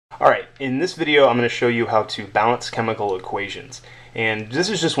In this video, I'm going to show you how to balance chemical equations. And this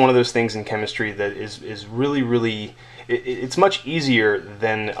is just one of those things in chemistry that is really, it's much easier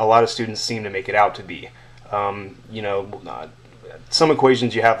than a lot of students seem to make it out to be. Some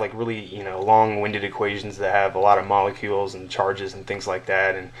equations you have like really, long-winded equations that have a lot of molecules and charges and things like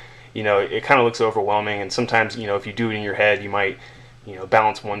that. And, it kind of looks overwhelming. And sometimes, if you do it in your head, you might,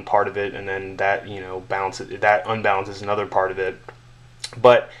 balance one part of it and then that, that unbalances another part of it.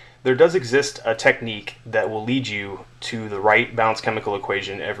 But there does exist a technique that will lead you to the right balanced chemical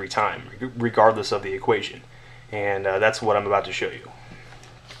equation every time, regardless of the equation. And that's what I'm about to show you.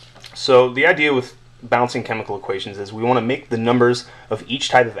 So the idea with balancing chemical equations is we want to make the numbers of each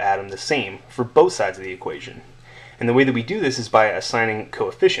type of atom the same for both sides of the equation. And the way that we do this is by assigning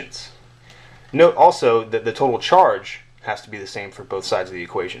coefficients. Note also that the total charge has to be the same for both sides of the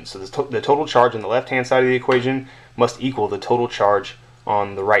equation. So the total charge on the left-hand side of the equation must equal the total charge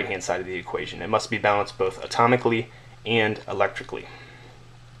on the right-hand side of the equation. It must be balanced both atomically and electrically.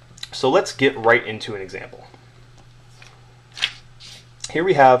 So let's get right into an example. Here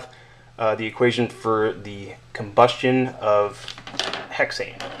we have the equation for the combustion of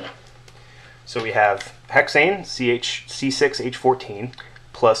hexane. So we have hexane, C6H14,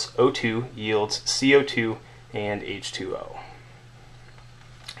 plus O2 yields CO2 and H2O.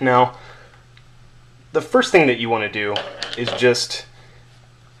 Now, the first thing that you want to do is just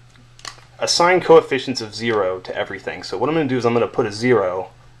assign coefficients of 0 to everything. So what I'm going to do is I'm going to put a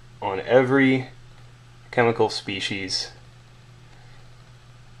 0 on every chemical species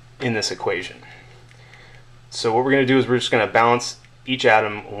in this equation. So what we're going to do is we're just going to balance each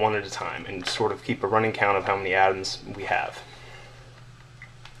atom one at a time and sort of keep a running count of how many atoms we have.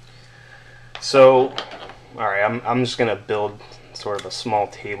 So, alright, I'm just going to build sort of a small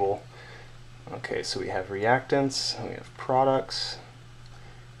table. Okay, so we have reactants, and we have products,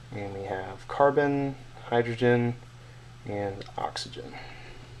 and we have carbon, hydrogen, and oxygen.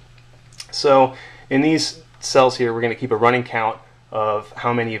 So in these cells here, we're going to keep a running count of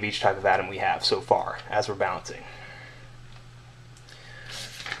how many of each type of atom we have so far as we're balancing.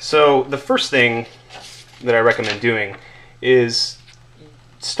 So the first thing that I recommend doing is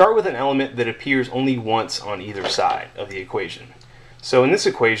start with an element that appears only once on either side of the equation. So in this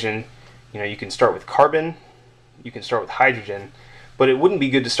equation, you can start with carbon, you can start with hydrogen, but it wouldn't be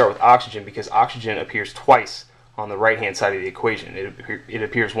good to start with oxygen because oxygen appears twice on the right-hand side of the equation. It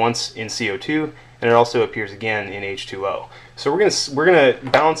appears once in CO2, and it also appears again in H2O. So we're gonna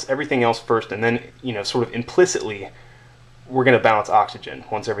balance everything else first, and then sort of implicitly we're gonna balance oxygen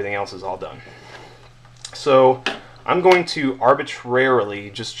once everything else is all done. So I'm going to arbitrarily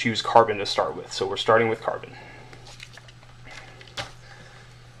just choose carbon to start with. So we're starting with carbon.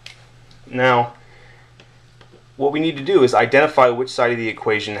 Now, what we need to do is identify which side of the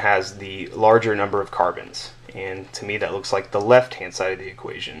equation has the larger number of carbons. And to me that looks like the left-hand side of the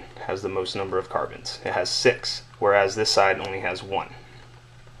equation has the most number of carbons. It has 6, whereas this side only has 1.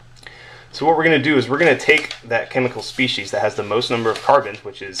 So what we're going to do is we're going to take that chemical species that has the most number of carbons,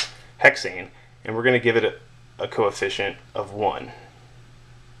 which is hexane, and we're going to give it a coefficient of 1.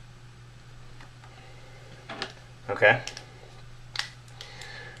 Okay?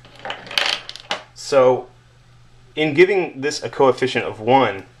 So in giving this a coefficient of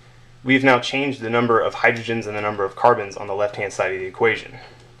 1, we've now changed the number of hydrogens and the number of carbons on the left-hand side of the equation.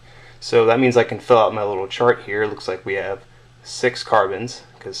 So that means I can fill out my little chart here. It looks like we have 6 carbons,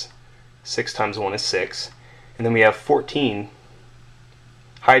 because 6 times 1 is 6. And then we have 14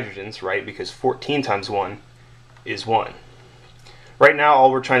 hydrogens, right? Because 14 times 1 is 1. Right now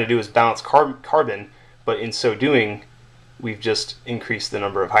all we're trying to do is balance carbon, but in so doing, we've just increased the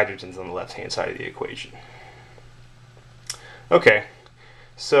number of hydrogens on the left-hand side of the equation. Okay.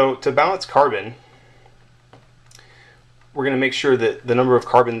 So to balance carbon, we're going to make sure that the number of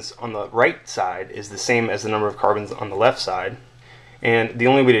carbons on the right side is the same as the number of carbons on the left side. And the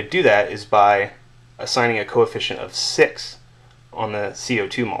only way to do that is by assigning a coefficient of 6 on the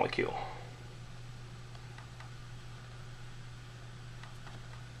CO2 molecule.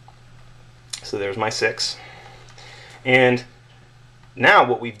 So there's my 6. And now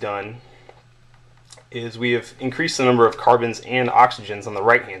what we've done is we have increased the number of carbons and oxygens on the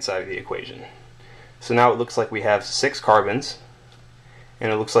right-hand side of the equation. So now it looks like we have 6 carbons,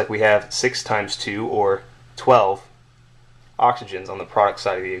 and it looks like we have 6 times 2, or 12, oxygens on the product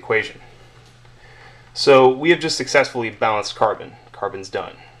side of the equation. So we have just successfully balanced carbon. Carbon's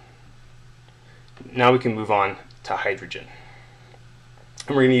done. Now we can move on to hydrogen.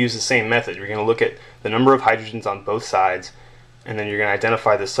 And we're going to use the same method. We're going to look at the number of hydrogens on both sides, and then you're going to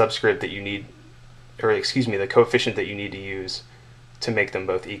identify the subscript that you need, or excuse me, the coefficient that you need to use to make them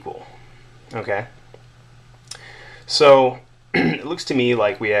both equal. Okay, so it looks to me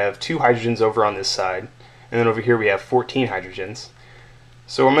like we have 2 hydrogens over on this side, and then over here we have 14 hydrogens.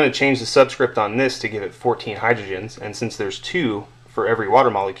 So I'm going to change the subscript on this to give it 14 hydrogens, and since there's 2 for every water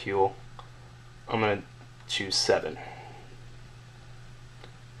molecule, I'm going to choose 7.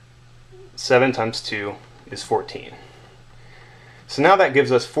 7 times 2 is 14. So now that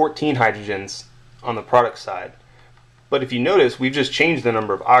gives us 14 hydrogens on the product side. But if you notice, we've just changed the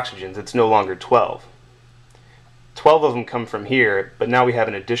number of oxygens. It's no longer 12. 12 of them come from here, but now we have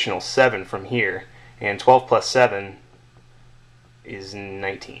an additional 7 from here. And 12 plus 7 is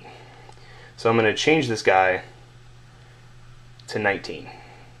 19. So I'm going to change this guy to 19.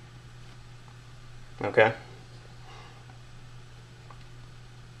 Okay?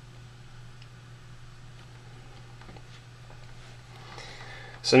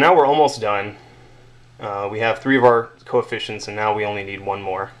 So now we're almost done. We have 3 of our coefficients, and now we only need 1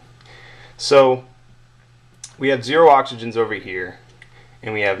 more. So we have 0 oxygens over here,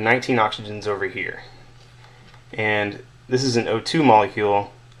 and we have 19 oxygens over here. And this is an O2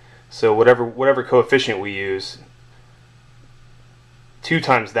 molecule, so whatever coefficient we use, 2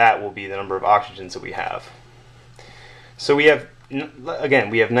 times that will be the number of oxygens that we have. So we have, again,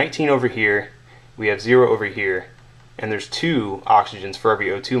 we have 19 over here, we have 0 over here, and there's 2 oxygens for every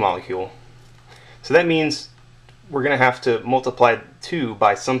O2 molecule. So that means we're going to have to multiply 2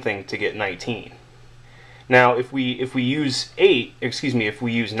 by something to get 19. Now if we use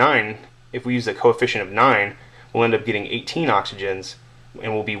 9, if we use a coefficient of 9, we'll end up getting 18 oxygens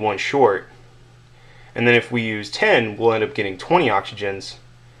and we'll be 1 short. And then if we use 10, we'll end up getting 20 oxygens.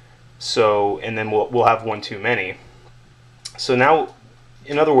 So, and then we'll have 1 too many. So now,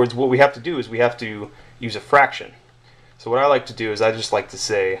 in other words, what we have to do is we have to use a fraction. So what I like to do is I just like to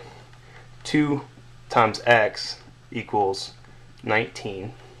say 2 times x equals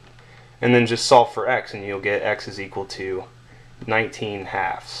 19, and then just solve for x, and you'll get x is equal to 19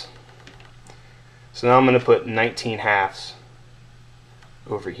 halves. So now I'm going to put 19 halves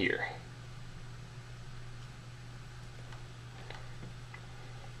over here.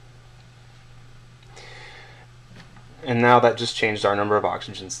 And now that just changed our number of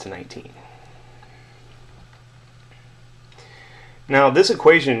oxygens to 19. Now this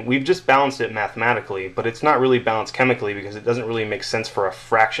equation, we've just balanced it mathematically, but it's not really balanced chemically because it doesn't really make sense for a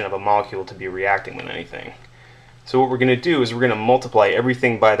fraction of a molecule to be reacting with anything. So what we're going to do is we're going to multiply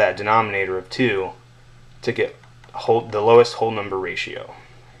everything by that denominator of 2 to get the lowest whole number ratio.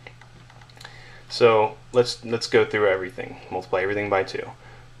 So let's go through everything. Multiply everything by 2.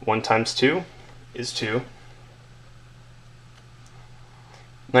 1 times 2 is 2.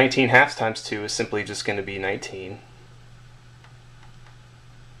 19 halves times 2 is simply just going to be 19.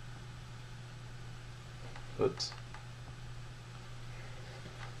 Oops.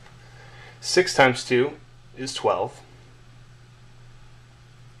 6 times 2 is 12.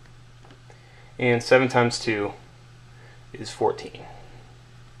 And 7 times 2 is 14.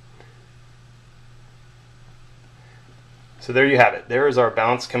 So there you have it. There is our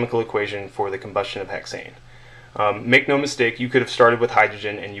balanced chemical equation for the combustion of hexane. Make no mistake, you could have started with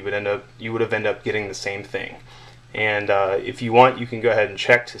hydrogen and you would have ended up getting the same thing. And if you want, you can go ahead and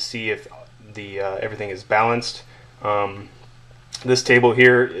check to see if everything is balanced. This table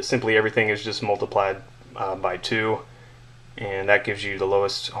here, simply everything is just multiplied by 2, and that gives you the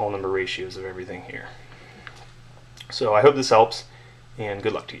lowest whole number ratios of everything here. So I hope this helps, and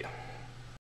good luck to you.